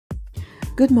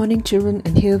Good morning, children,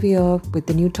 and here we are with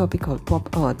the new topic called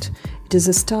pop art. It is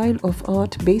a style of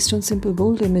art based on simple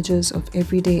bold images of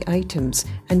everyday items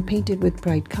and painted with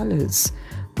bright colors.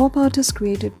 Pop artists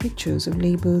created pictures of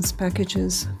labels,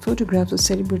 packages, photographs of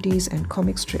celebrities, and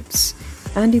comic strips.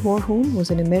 Andy Warhol was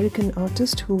an American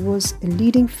artist who was a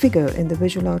leading figure in the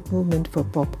visual art movement for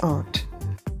pop art.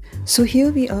 So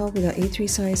here we are with our A3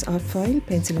 size art file,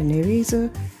 pencil and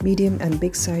eraser, medium and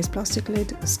big size plastic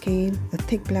lid, a scale, a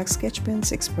thick black sketch pen,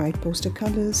 6 bright poster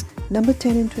colors, number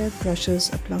 10 and 12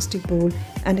 brushes, a plastic bowl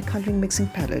and a coloring mixing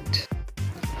palette.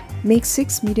 Make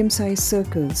 6 medium sized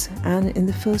circles and in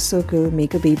the first circle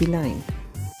make a wavy line.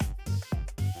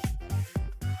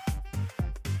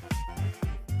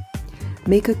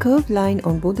 Make a curved line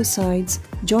on both the sides,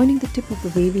 joining the tip of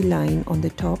the wavy line on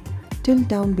the top till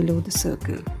down below the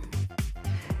circle.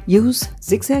 Use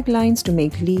zigzag lines to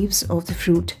make leaves of the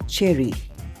fruit cherry.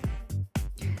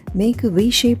 Make a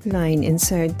V-shaped line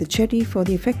inside the cherry for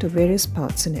the effect of various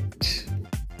parts in it.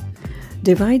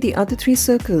 Divide the other 3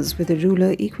 circles with a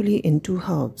ruler equally in 2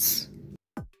 halves.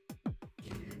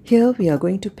 Here we are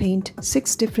going to paint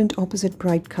 6 different opposite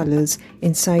bright colors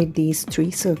inside these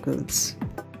 3 circles.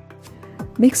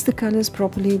 Mix the colors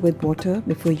properly with water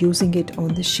before using it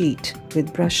on the sheet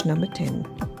with brush number 10.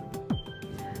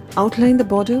 Outline the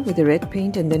border with the red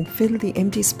paint and then fill the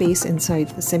empty space inside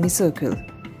the semicircle.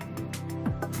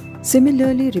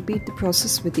 Similarly, repeat the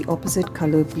process with the opposite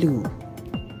color blue.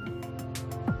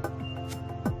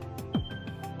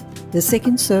 The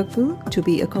second circle to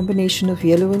be a combination of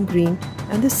yellow and green,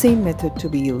 and the same method to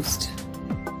be used.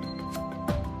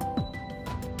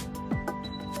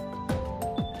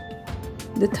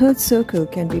 The third circle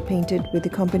can be painted with a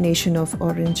combination of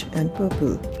orange and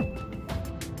purple.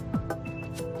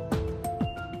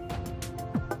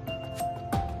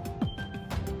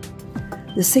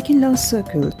 The second last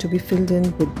circle to be filled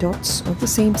in with dots of the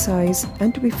same size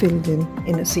and to be filled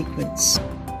in a sequence.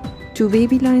 2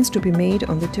 wavy lines to be made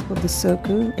on the tip of the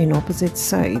circle in opposite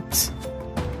sides.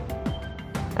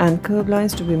 And curved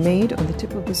lines to be made on the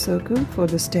tip of the circle for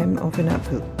the stem of an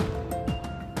apple.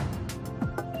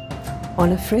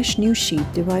 On a fresh new sheet,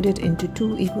 divide it into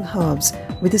 2 equal halves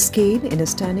with a scale in a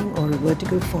standing or a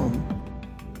vertical form.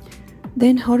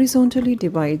 Then horizontally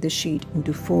divide the sheet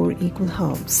into 4 equal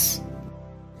halves.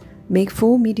 Make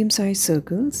 4 medium-sized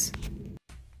circles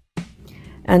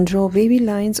and draw wavy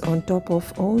lines on top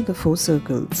of all the 4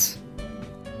 circles.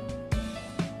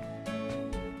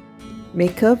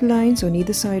 Make curved lines on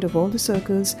either side of all the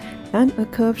circles and a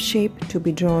curved shape to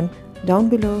be drawn down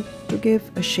below to give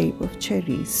a shape of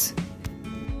cherries.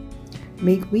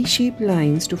 Make V-shaped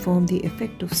lines to form the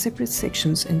effect of separate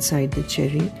sections inside the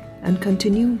cherry and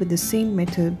continue with the same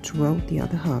method throughout the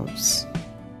other halves.